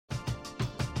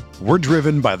We're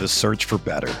driven by the search for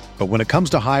better. But when it comes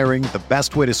to hiring, the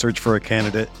best way to search for a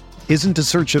candidate isn't to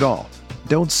search at all.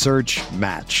 Don't search,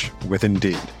 match with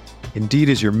Indeed. Indeed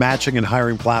is your matching and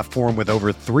hiring platform with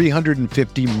over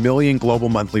 350 million global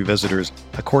monthly visitors,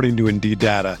 according to Indeed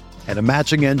data, and a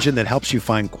matching engine that helps you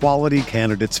find quality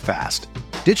candidates fast.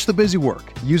 Ditch the busy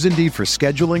work. Use Indeed for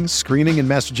scheduling, screening, and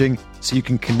messaging so you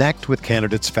can connect with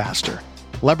candidates faster.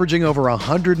 Leveraging over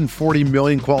 140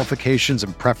 million qualifications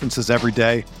and preferences every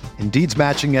day, Indeed's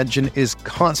matching engine is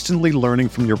constantly learning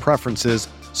from your preferences,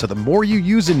 so the more you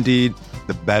use Indeed,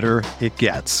 the better it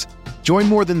gets. Join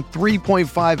more than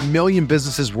 3.5 million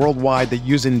businesses worldwide that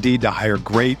use Indeed to hire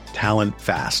great talent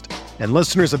fast. And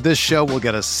listeners of this show will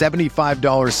get a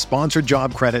 $75 sponsored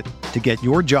job credit to get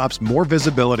your jobs more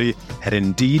visibility at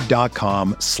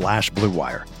Indeed.com/Blue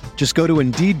Wire. Just go to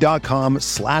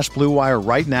Indeed.com/Blue Wire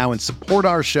right now and support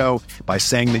our show by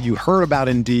saying that you heard about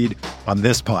Indeed on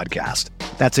this podcast.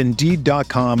 That's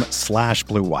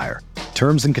Indeed.com/Blue Wire.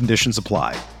 Terms and conditions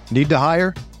apply. Need to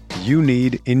hire? You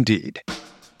need Indeed.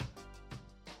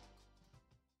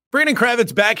 Brandon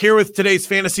Kravitz back here with today's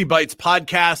Fantasy Bites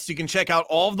podcast. You can check out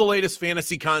all of the latest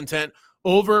fantasy content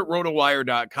over at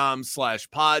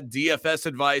rotowire.com/pod, DFS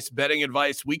advice, betting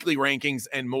advice, weekly rankings,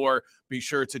 and more. Be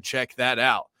sure to check that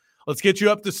out. Let's get you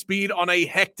up to speed on a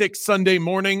hectic Sunday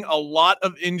morning. A lot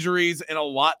of injuries and a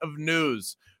lot of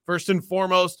news. First and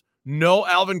foremost, no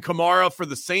Alvin Kamara for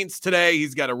the Saints today.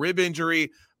 He's got a rib injury.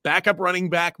 Backup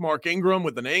running back Mark Ingram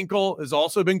with an ankle has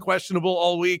also been questionable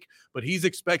all week, but he's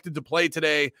expected to play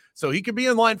today. So he could be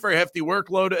in line for a hefty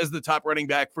workload as the top running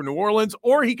back for New Orleans,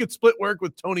 or he could split work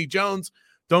with Tony Jones.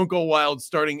 Don't go wild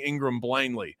starting Ingram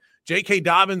blindly. J.K.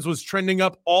 Dobbins was trending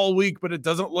up all week, but it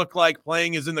doesn't look like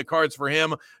playing is in the cards for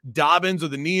him. Dobbins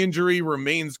with a knee injury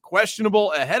remains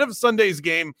questionable ahead of Sunday's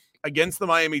game against the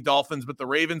Miami Dolphins, but the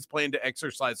Ravens plan to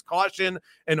exercise caution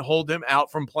and hold him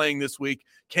out from playing this week.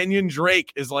 Kenyon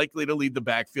Drake is likely to lead the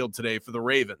backfield today for the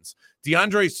Ravens.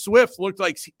 DeAndre Swift looks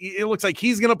like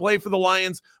he's going to play for the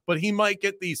Lions, but he might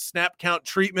get the snap count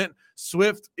treatment.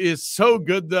 Swift is so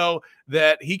good, though,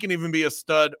 that he can even be a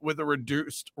stud with a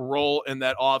reduced role in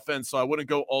that offense, so I wouldn't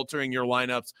go altering your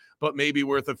lineups, but maybe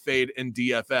worth a fade in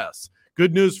DFS.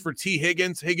 Good news for T.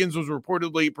 Higgins. Higgins was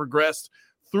reportedly progressed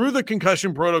through the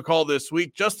concussion protocol this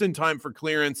week, just in time for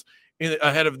clearance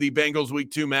ahead of the Bengals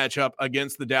Week 2 matchup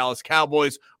against the Dallas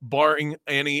Cowboys, barring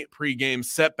any pregame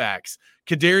setbacks.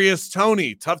 Kadarius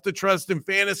Toney, tough to trust in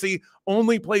fantasy,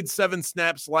 only played 7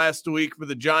 snaps last week for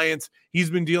the Giants.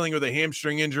 He's been dealing with a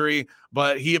hamstring injury,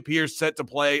 but he appears set to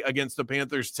play against the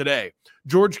Panthers today.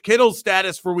 George Kittle's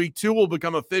status for Week 2 will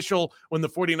become official when the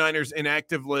 49ers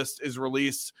inactive list is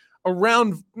released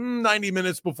around 90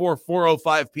 minutes before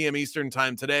 4:05 p.m. Eastern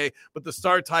time today, but the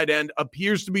star tight end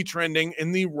appears to be trending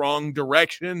in the wrong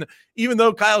direction. Even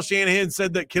though Kyle Shanahan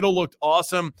said that Kittle looked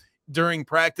awesome during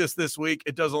practice this week,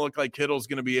 it doesn't look like Kittle's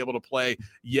going to be able to play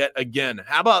yet again.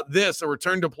 How about this? A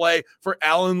return to play for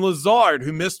Allen Lazard,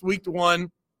 who missed Week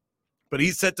 1, but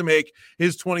he's set to make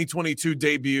his 2022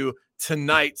 debut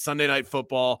tonight, Sunday Night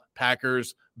Football,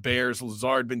 Packers, Bears.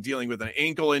 Lazard been dealing with an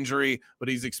ankle injury, but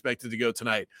he's expected to go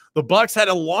tonight. The Bucs had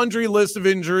a laundry list of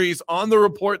injuries on the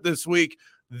report this week.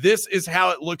 This is how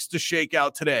it looks to shake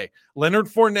out today. Leonard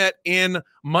Fournette in,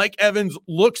 Mike Evans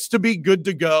looks to be good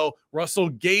to go. Russell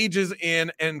Gage is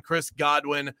in, and Chris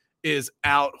Godwin is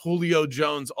out. Julio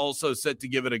Jones also set to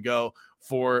give it a go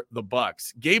for the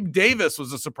Bucs. Gabe Davis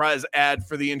was a surprise add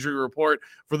for the injury report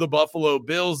for the Buffalo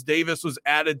Bills. Davis was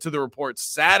added to the report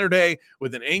Saturday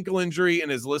with an ankle injury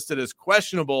and is listed as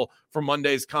questionable for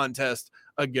Monday's contest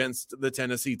against the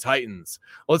Tennessee Titans.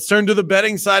 Let's turn to the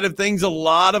betting side of things. A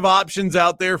lot of options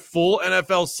out there. Full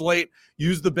NFL slate.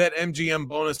 Use the BetMGM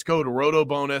bonus code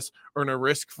ROTOBONUS. Earn a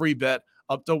risk-free bet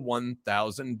up to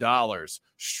 $1,000.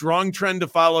 Strong trend to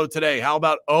follow today. How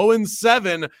about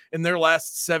 0-7 in their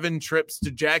last 7 trips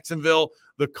to Jacksonville?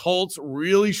 The Colts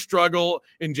really struggle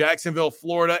in Jacksonville,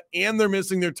 Florida, and they're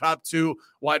missing their top 2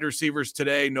 wide receivers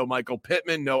today. No Michael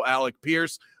Pittman, no Alec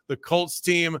Pierce. The Colts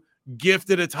team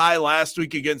gifted a tie last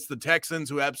week against the Texans,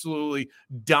 who absolutely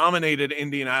dominated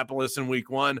Indianapolis in Week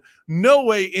 1. No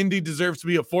way Indy deserves to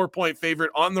be a 4-point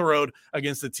favorite on the road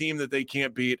against a team that they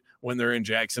can't beat when they're in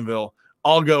Jacksonville.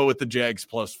 I'll go with the Jags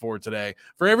 +4 today.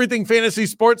 For everything fantasy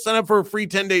sports, sign up for a free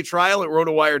 10-day trial at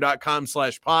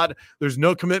rotowire.com/pod. There's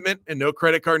no commitment and no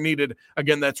credit card needed.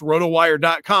 Again, that's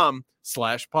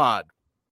rotowire.com/pod.